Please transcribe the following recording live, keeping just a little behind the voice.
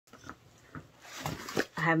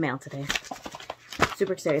I have mail today.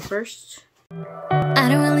 Super excited. First, I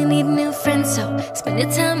don't really need new friends, so spend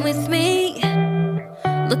your time with me.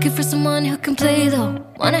 Looking for someone who can play though,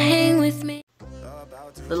 wanna hang with me.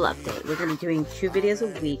 little update. We're gonna be doing 2 videos a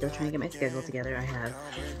week. I'm trying to get my schedule together. I have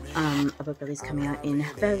a book release coming out in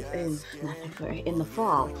the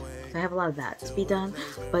fall. So I have a lot of that to be done.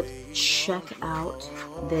 But check out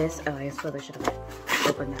this. Oh, I suppose I should have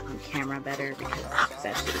opened that on camera better because it's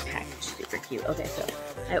actually packaged super cute. Okay, so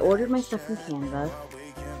I ordered my stuff from Canva.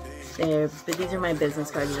 But these are my business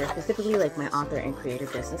cards. They're specifically like my author and creator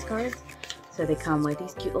business cards. So they come with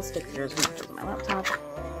these cute little stickers on my laptop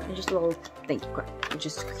and just a little thank you card, which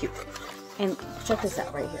is cute. And check this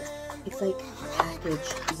out right here. It's like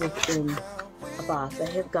packaged within a box. I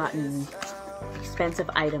have gotten expensive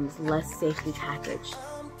items less safely packaged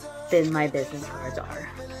than my business cards are.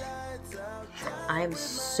 I'm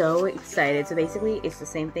so excited. So basically it's the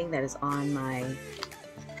same thing that is on my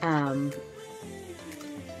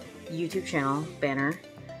YouTube channel banner,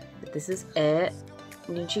 but this is it.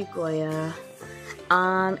 Nunchi Goya.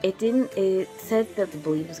 It said that the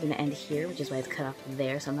bleed was going to end here, which is why it's cut off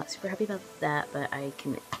there, so I'm not super happy about that, but I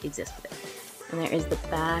can exist with it. And there is the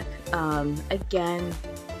back. Again,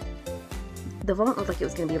 the font looked like it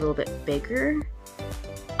was going to be a little bit bigger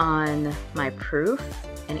on my proof,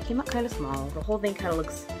 and it came out kind of small. The whole thing kind of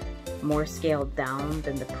looks more scaled down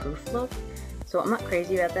than the proof look, so I'm not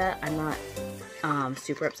crazy about that. I'm not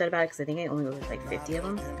super upset about it because I think I only ordered like 50 of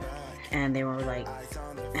them, and they were like,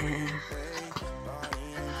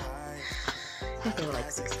 I think they were like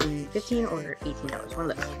 15 or $18, one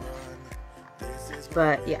of those.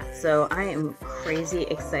 But yeah, so I am crazy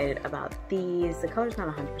excited about these. The color's not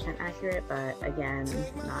 100% accurate, but again,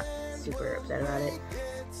 not super upset about it.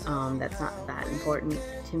 That's not that important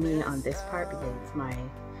to me on this part because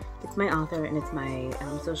it's my author and it's my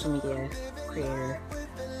social media creator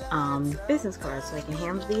business card, so I can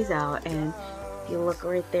hand these out. And if you look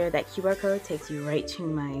right there, that QR code takes you right to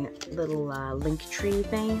my little link tree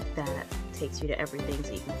thing that takes you to everything,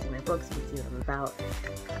 so you can see my books, you can see what I'm about.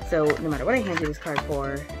 So no matter what I hand you this card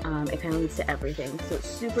for, it kind of leads to everything. So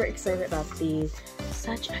super excited about these.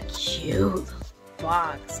 Such a cute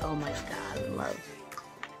box. Oh my god, I love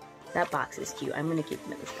that box. Is cute. I'm gonna keep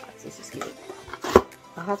them in this box. This is cute.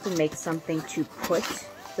 I'll have to make something to put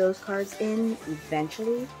those cards in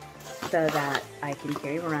eventually, so that I can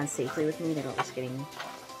carry them around safely with me. They don't risk getting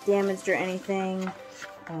damaged or anything.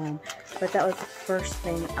 But that was the first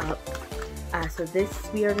thing up. So this,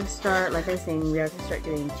 we are going to start, like I was saying, we are going to start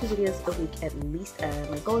doing 2 videos a week at least.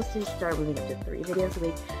 My goal is to start moving up to 3 videos a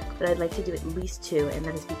week, but I'd like to do at least 2, and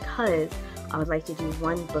that is because I would like to do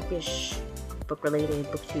one bookish, book-related,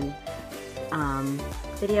 booktube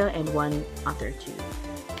video and one AuthorTube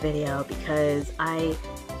video, because I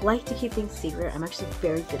like to keep things secret. I'm actually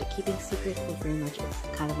very good at keeping secrets. Thank you very much. It's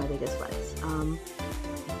kind of my biggest flex.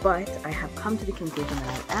 But I have come to the conclusion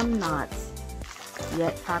that I am not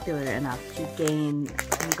yet popular enough to gain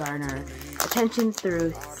and garner attention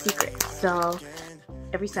through secrets. So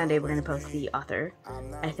every Sunday we're going to post the author,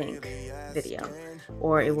 I think, video,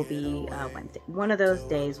 or it will be Wednesday. One of those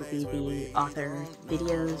days will be the author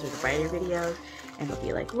videos or the writer videos, and it'll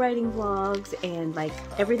be like writing vlogs and like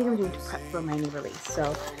everything I'm doing to prep for my new release.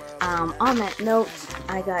 So on that note,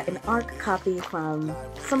 I got an ARC copy from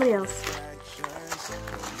somebody else,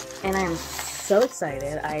 and I'm so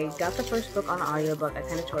excited. I got the first book on audiobook. I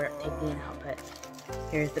kind of tore it taking it out, but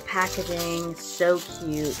here's the packaging. So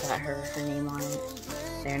cute. Got her name on it,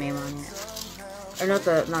 their name on it, or not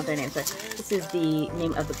their name. Sorry. This is the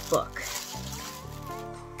name of the book.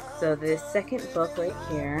 So the second book right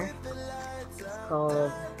here is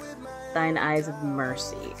called Thine Eyes of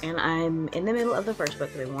Mercy, and I'm in the middle of the first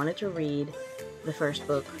book, so I wanted to read the first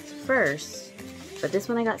book first, but this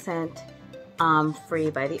one I got sent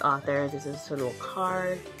free by the author. This is a little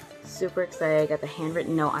card. Super excited. I got the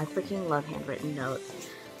handwritten note. I freaking love handwritten notes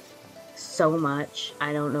so much.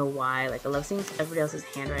 I don't know why. Like, I love seeing everybody else's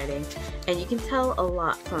handwriting, and you can tell a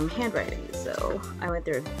lot from handwriting. So I went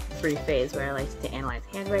through a brief phase where I liked to analyze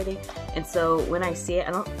handwriting, and so when I see it,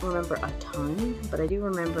 I don't remember a ton, but I do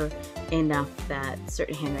remember enough that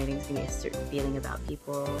certain handwritings give me a certain feeling about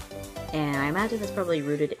people, and I imagine that's probably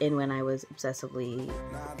rooted in when I was obsessively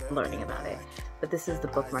learning about it. But this is the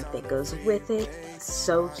bookmark that goes with it.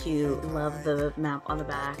 So cute. Love the map on the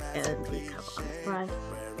back and the cup on the front.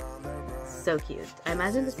 So cute. I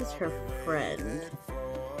imagine this is her friend.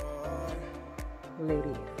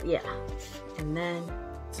 Lady. Yeah. And then,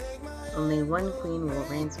 only one queen will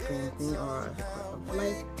reign supreme, queen or the court of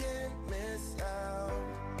life.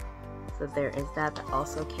 So there is that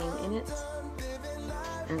also came in it.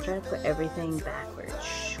 and try to put everything back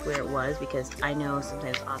where it was, because I know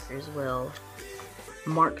sometimes authors will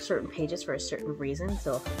mark certain pages for a certain reason.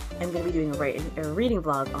 So I'm going to be doing a reading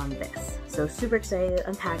vlog on this. So super excited,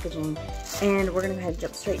 unpackaging, and we're going to go ahead and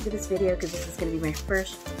jump straight into this video because this is going to be my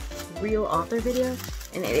first real author video,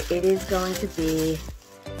 and it is going to be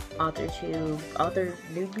AuthorTube, author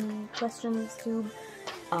newbie questions tube.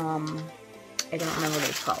 I don't remember what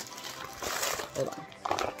it's called. Hold on.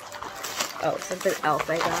 Oh, something else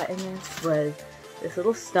I got in this was this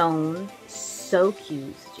little stone. So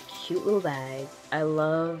cute. Such a cute little bag. I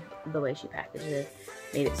love the way she packaged it.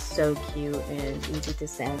 Made it so cute and easy to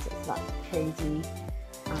send, so it's not crazy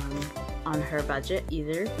on her budget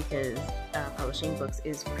either, because publishing books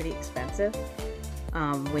is pretty expensive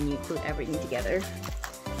when you include everything together.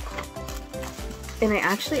 And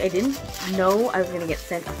I didn't know I was going to get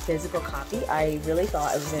sent a physical copy. I really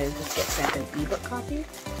thought I was going to just get sent an ebook copy.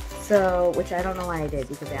 So, which I don't know why I did,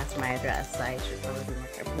 because they asked my address. I should probably be more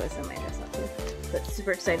careful to send my address out too. But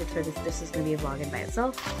super excited for this. This is going to be a vlog in by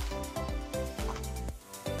itself.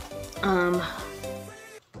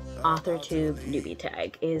 AuthorTube newbie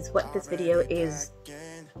tag is what this video is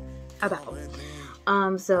about.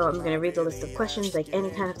 So I'm going to read the list of questions like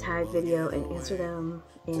any kind of tag video and answer them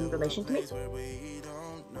in relation to me.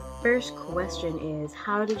 First question is,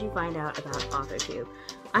 how did you find out about AuthorTube?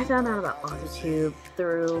 I found out about AuthorTube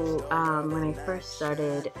through when I first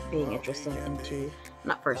started being interested into,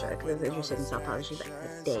 not first started, because I was interested in self-publishing back in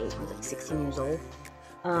the day. I was like 16 years old.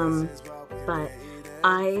 But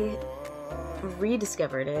I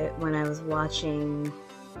rediscovered it when I was watching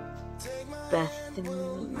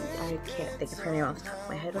Bethany, I can't think of her name off the top of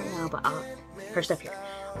my head right now, but her stuff here.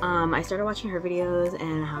 I started watching her videos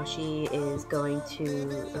and how she is going through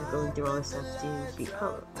all this stuff to be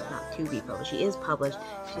published. Not to be published, she is published.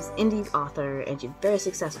 She's an indie author, and she's a very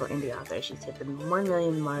successful indie author. She's hit the 1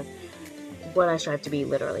 million mark, what I strive to be,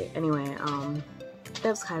 literally. Anyway, that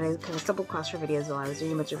was kind of stumbled across her videos while I was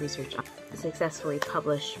doing a bunch of research on successfully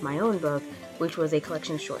publish my own book, which was a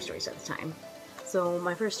collection of short stories at the time. So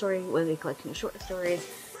my first story was a collection of short stories.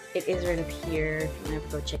 It is right up here. If you want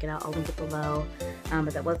to go check it out, I'll link it below.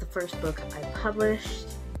 But that was the first book I published,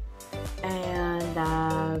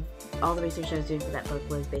 and all the research I was doing for that book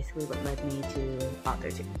was basically what led me to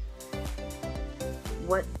AuthorTube.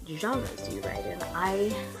 What genres do you write in?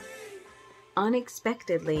 I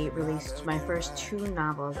unexpectedly released my first 2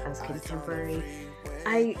 novels as contemporary.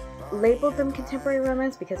 I labeled them contemporary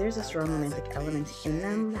romance because there's a strong romantic element in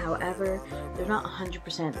them. However, they're not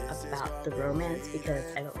 100% about the romance, because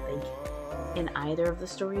I don't think in either of the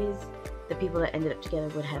stories the people that ended up together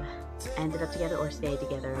would have ended up together or stayed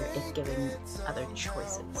together if given other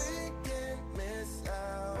choices.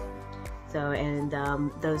 So, and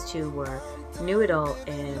those 2 were new adult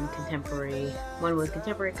and contemporary. One was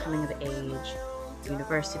contemporary coming of age,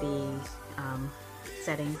 university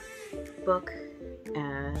setting book,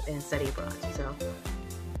 and study abroad. So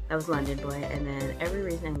that was London Boy. And then Every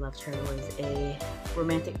Reason I Loved Her was a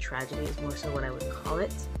romantic tragedy, is more so what I would call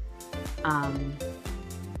it.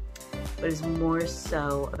 But it's more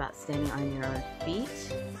so about standing on your own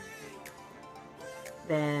feet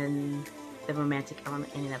than the romantic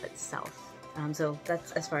element in and of itself. So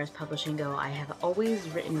that's as far as publishing go. I have always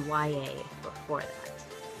written YA before that,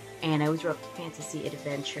 and I always wrote fantasy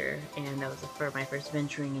adventure, and that was for my first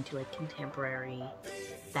venturing into like contemporary,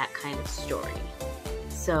 that kind of story.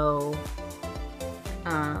 So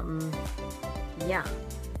yeah,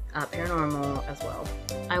 paranormal as well.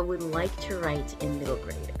 I would like to write in middle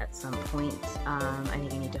grade at some point. I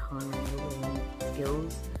think I need to hone my middle grade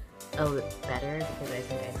skills a little bit better, because I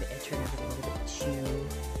think I turn everything a little bit too,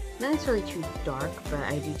 not necessarily too dark, but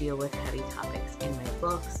I do deal with heavy topics in my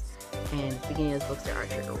books, and at the beginning of those books there are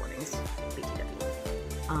trigger warnings,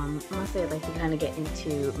 BTW. Honestly, I'd like to kind of get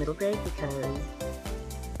into middle grade, because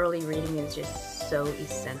early reading is just so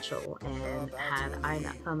essential, and had I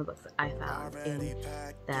not found the books that I found in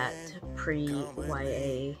that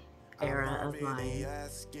pre-YA era of mine,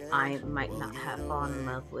 I might not have fallen in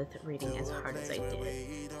love with reading as hard as I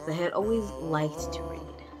did. I had always liked to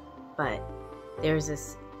read, but there's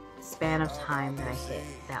this span of time that I hit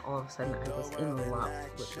that all of a sudden I was in love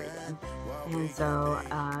with reading. And so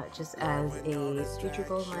just as a future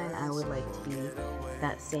goal of mine, I would like to be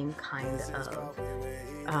that same kind of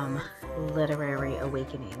literary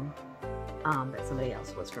awakening that somebody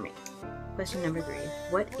else was for me. Question number 3.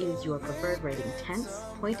 What is your preferred writing tense,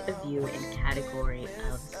 point of view, and category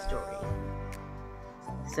of story?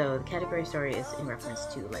 So the category story is in reference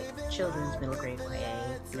to like children's, middle grade,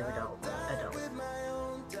 YA, new adult, adult.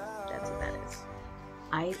 That's what that is.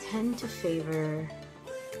 I tend to favor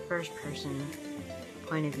first person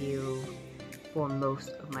point of view for most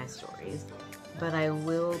of my stories, but I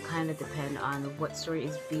will kind of depend on what story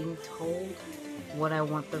is being told, what I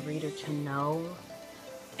want the reader to know,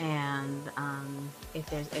 and if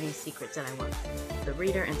there's any secrets that I want the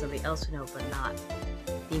reader and somebody else to know, but not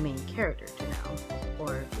the main character to know,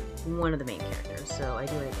 or one of the main characters. So I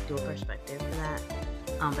do like dual perspective for that,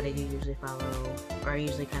 but I do usually follow, or I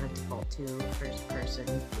usually kind of default to first person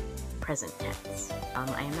present tense.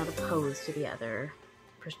 I am not opposed to the other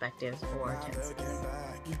perspectives or tenses.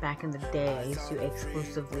 Back in the day, I used to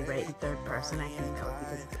exclusively write in third person. I can know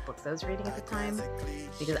because of the books I was reading at the time,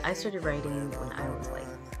 because I started writing when I was like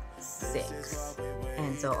 6,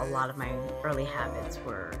 and so a lot of my early habits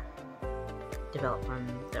were developed from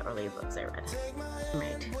the earlier books I read.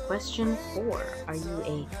 Right, question 4. Are you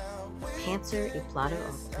a pantser, a plotter,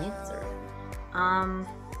 or plantser?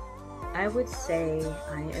 I would say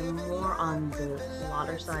I am more on the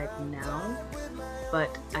plotter side now,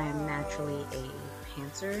 but I am naturally a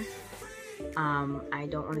pantser. I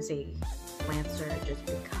don't want to say plantser just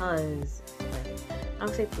because, I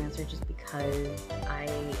don't say plantser just because I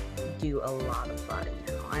do a lot of plotting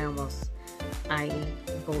now. I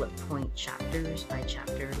bullet point chapters by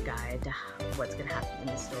chapter guide to what's going to happen in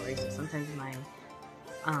the story. So sometimes my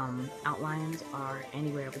outlines are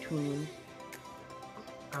anywhere between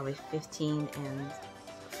probably 15 and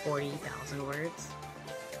 40,000 words.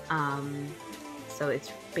 So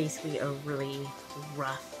it's basically a really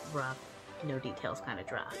rough, no details kind of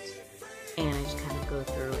draft. And I just kind of go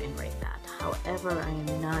through and write that. However, I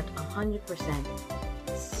am not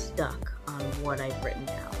 100% stuck on what I've written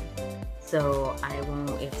down. So I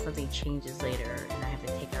won't, if something changes later and I have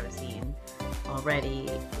to take out a scene already,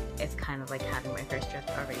 it's kind of like having my first draft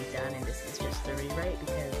already done and this is just the rewrite,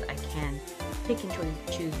 because I can pick and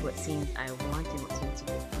choose what scenes I want and what scenes to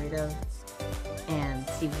get rid of and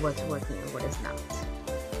see what's working and what is not.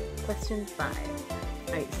 Question 5.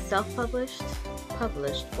 Alright, self-published,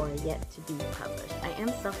 published, or yet to be published? I am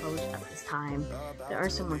self-published at this time. There are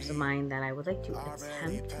some works of mine that I would like to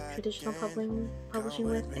attempt traditional publishing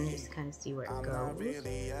with and just kind of see where it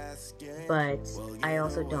goes. But I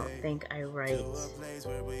also don't think I write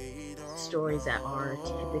stories that are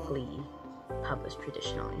typically published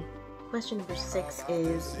traditionally. Question number 6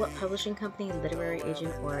 is, what publishing company, literary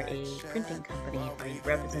agent, or a printing company are you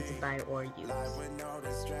represented by or use?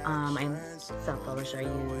 I'm self-published. I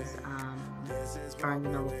use Barnes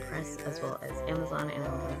 & Noble Press as well as Amazon, and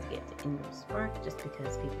I'm going to get to Inshot just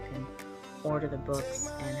because people can order the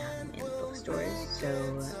books and have them in bookstores, so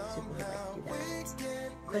super would like to do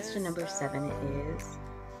that. Question number 7 is,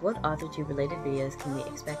 what AuthorTube related videos can we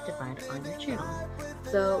expect to find on your channel?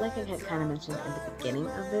 So like I had kind of mentioned in the beginning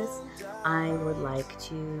of this, I would like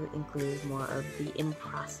to include more of the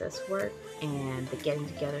in-process work and the getting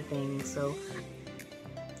together things, so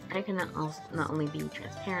I can not only be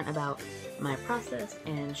transparent about my process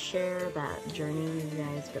and share that journey with you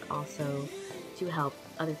guys, but also to help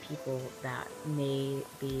other people that may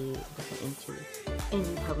be looking into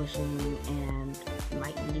indie publishing and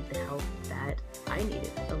might need the help that I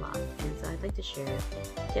needed a lot. And so I'd like to share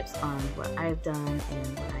tips on what I've done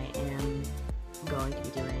and what I am going to be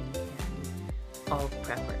doing and all the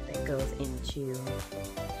prep work that goes into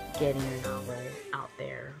getting your novel out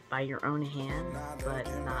there by your own hand, but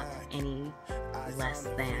not any less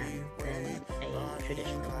than a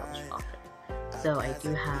traditionally published author. So I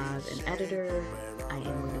do have an editor. I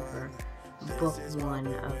am waiting for book 1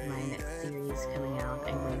 of my next series coming out.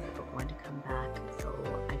 I'm waiting for book 1 to come back so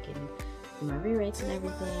I can do my rewrites and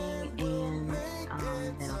everything, and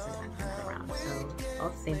then I'll send it back for another round. So all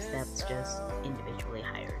the same steps, just individually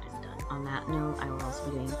hired and done. On that note, I will also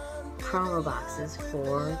be doing promo boxes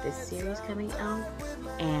for this series coming out,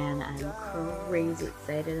 and I'm crazy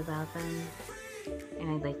excited about them. And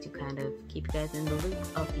I'd like to kind of keep you guys in the loop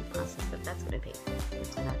of the process that that's going to take.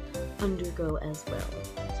 It's going to undergo as well.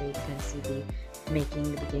 So you can kind of see the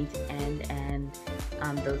making, the beginning to end, and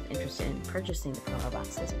those interested in purchasing the promo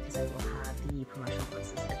boxes, because I will have the promotional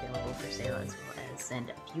boxes available for sale, as well as send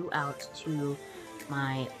a few out to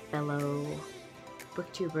my fellow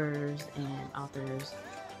booktubers and authors,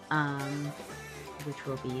 which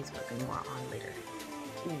will be spoken more on later.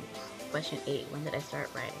 Ooh. Question 8. When did I start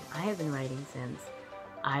writing? I have been writing since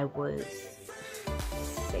I was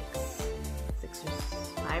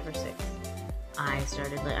 5 or 6. I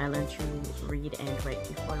learned to read and write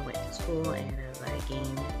before I went to school, and as I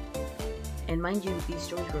gained, and mind you, these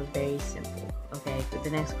stories were very simple. Okay, but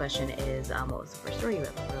the next question is, what was the first story you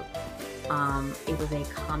ever wrote? It was a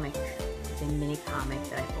comic, it's a mini comic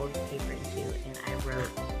that I folded paper into, and I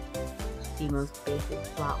wrote the most basic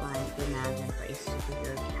plot line you can imagine for a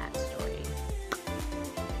superhero cat story.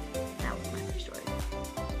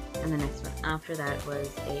 And the next one after that was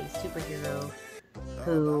a superhero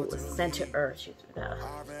who was sent to Earth. She was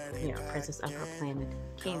the princess of her planet,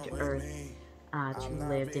 came to Earth to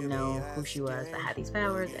live, didn't know who she was, but had these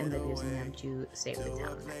powers and lived using them to save the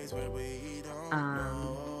town.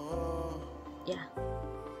 Yeah,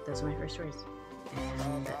 those are my first stories.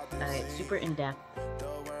 And super in-depth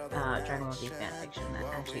Dragon Ball Z fanfiction that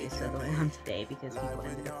actually is still going on today because people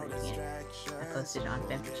ended up reading it. I posted on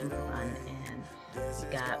fanfiction for fun and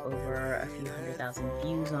it got over a few 100,000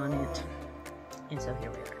 views on it. And so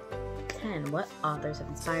here we are. 10. What authors have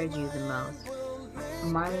inspired you the most?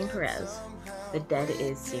 Marlene Perez. The Dead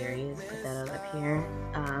Is series, put that up here,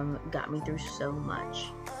 got me through so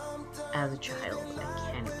much as a child,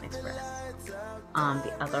 I can't even express.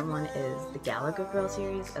 The other one is the Gallagher Girl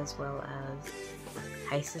series, as well as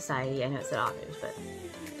High Society. I know it said authors, but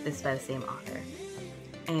this is by the same author.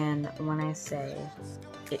 And when I say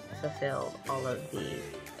it fulfilled all of the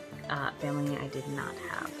family I did not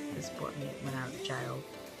have to support me when I was a child,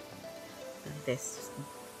 this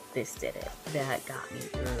did it. That got me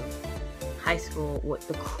through high school. What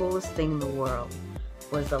the coolest thing in the world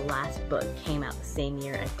was the last book came out the same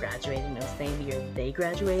year I graduated, and it was the same year they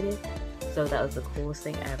graduated. So that was the coolest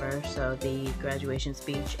thing ever. So the graduation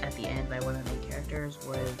speech at the end by one of the main characters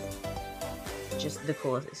was just the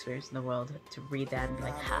coolest experience in the world. To read that and be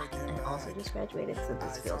like, ha, and also just graduated, so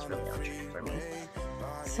this feels really ultimate for me.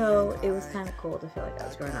 So it was kind of cool to feel like I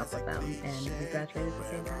was growing up with them, and we graduated at the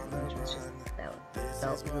same time, which was just, that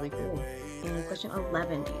felt really cool. And question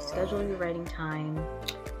 11, do you schedule your writing time?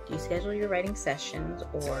 Do you schedule your writing sessions,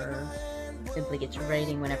 or simply get to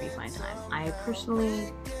writing whenever you find time? I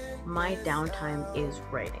personally, my downtime is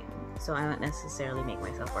writing, so I don't necessarily make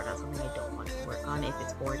myself work on something I don't want to work on if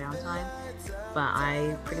it's for downtime, but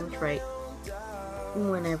I pretty much write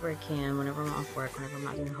whenever I can, whenever I'm off work, whenever I'm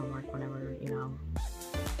not doing homework, whenever,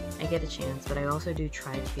 I get a chance. But I also do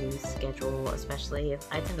try to schedule, especially if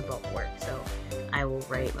I tend to bulk work, so I will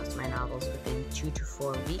write most of my novels within 2 to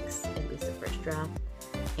 4 weeks, at least the first draft,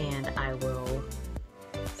 and I will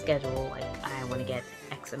schedule, like, I want to get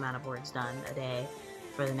X amount of words done a day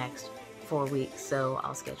for the next 4 weeks, so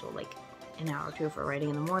I'll schedule like an hour or two for writing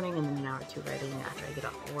in the morning and then an hour or two writing after I get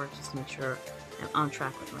off of work, just to make sure I'm on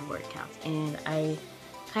track with my word counts. And I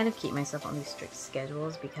kind of keep myself on these strict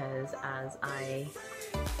schedules because as I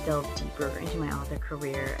delve deeper into my author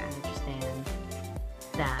career, I understand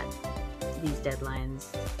that these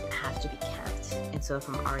deadlines have to be kept, and so if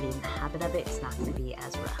I'm already in the habit of it, it's not going to be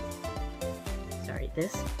as rough. Sorry,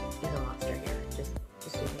 this is a monster here, just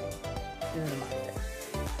so you know. This is a monster.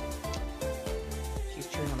 She's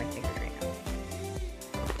chewing on my finger right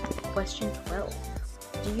now. Question 12.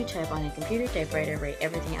 Do you type on a computer typewriter, write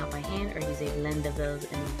everything out by hand, or use a blend of those,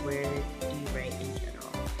 and where do you write in general?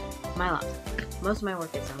 My laptop. Most of my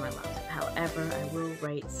work is on my laptop. However, I will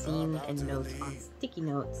write scenes and notes on sticky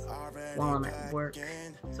notes while I'm at work,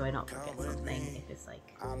 so I don't forget something. If it's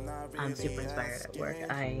like I'm super inspired at work,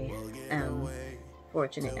 I am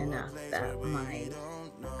fortunate enough that my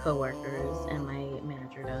co-workers and my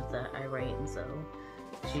manager knows that I write, and so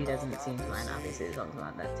she doesn't seem to mind. Obviously, as long as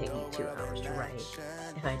I'm not taking 2 hours to write.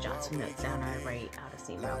 If I jot some notes down, I write out a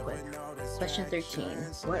scene real quick. Question 13.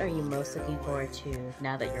 What are you most looking forward to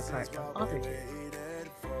now that you're part of AuthorTube?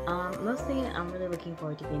 Mostly, I'm really looking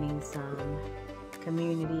forward to gaining some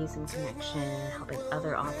community, some connection, helping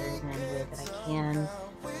other authors in any way that I can,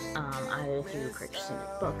 either through purchasing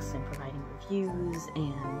their books and providing reviews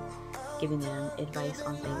and giving them advice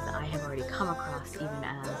on things that I have already come across, even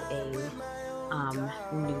as a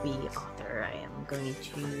newbie author. I am going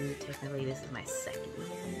to, technically this is my 2nd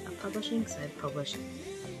year of publishing, so I've published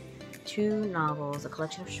 2 novels, a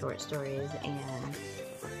collection of short stories,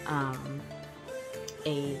 and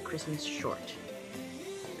a Christmas short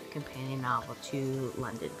companion novel to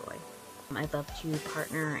London Boy. I'd love to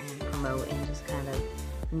partner and promote and just kind of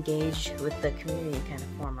engage with the community and kind of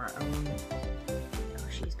form our own, oh,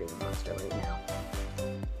 she's being a monster right now,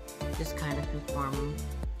 just kind of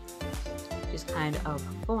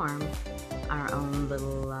form our own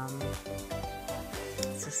little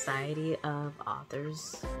society of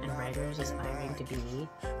authors and writers aspiring to be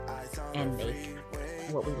and make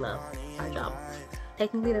what we love our job.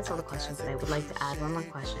 Technically, that's all the questions, but I would like to add one more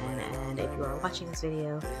question, and if you are watching this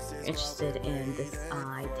video, you're interested in this,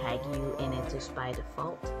 I tag you in it just by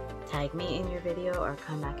default. Tag me in your video or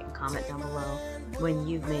come back and comment down below when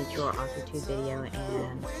you've made your AuthorTube video,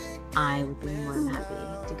 and I would be more than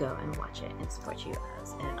happy to go and watch it and support you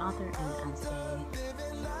as an author and as a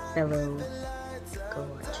fellow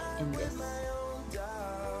cohort in this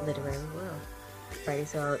literary world. Alrighty,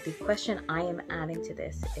 so the question I am adding to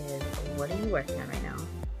this is, what are you working on right now?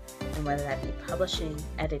 and whether that be publishing,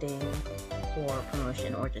 editing, or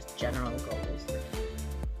promotion, or just general goals.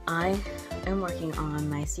 I am working on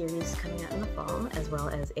my series coming out in the fall, as well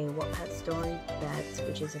as a Wattpad story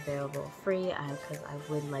which is available free, because I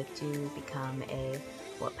would like to become a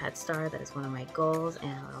Wattpad star. That is one of my goals,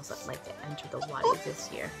 and I would also like to enter the Waddies this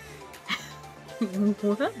year.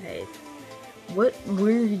 What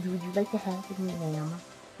word would you like to have with me,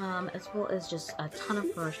 ma'am? As well as just a ton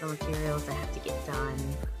of promotional materials I have to get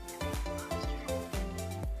done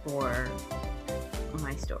for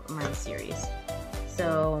my series.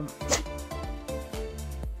 So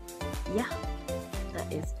yeah,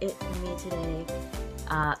 that is it for me today.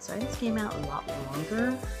 Sorry this came out a lot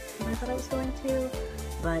longer than I thought I was going to,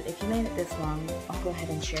 but if you made it this long, I'll go ahead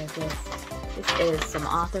and share this. This is some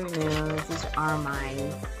author news. These are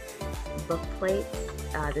my book plates.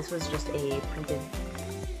 This was just a printed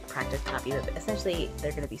practice copy, but essentially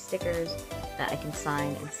they're going to be stickers that I can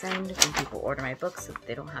sign and send when people order my books, so that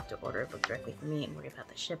they don't have to order a book directly from me and worry about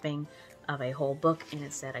the shipping of a whole book, and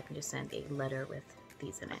instead I can just send a letter with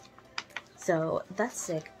these in it. So that's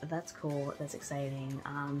sick, that's cool, that's exciting.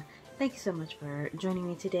 Thank you so much for joining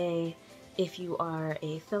me today. If you are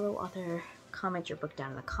a fellow author, comment your book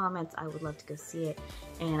down in the comments. I would love to go see it,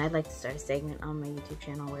 and I'd like to start a segment on my YouTube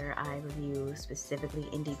channel where I review specifically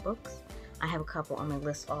indie books. I have a couple on my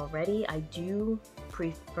list already. I do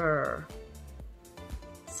prefer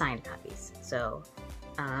signed copies, so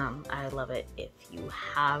I love it if you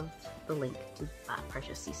have the link to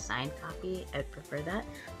purchase the signed copy. I'd prefer that.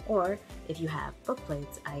 Or if you have book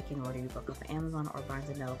plates, I can order your book off of Amazon or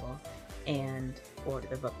Barnes & Noble and order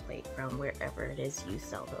the book plate from wherever it is you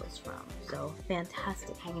sell those from. So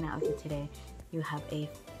fantastic hanging out with you today. You have a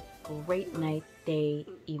great night, day,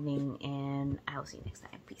 evening, and I'll see you next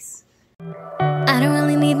time. Peace. I don't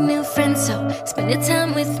really need new friends, so spend your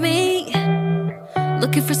time with me.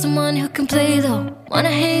 Looking for someone who can play though, wanna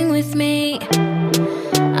hang with me.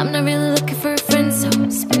 I'm not really looking for a friend, so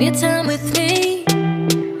spend your time with me.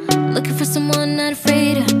 Looking for someone not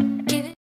afraid of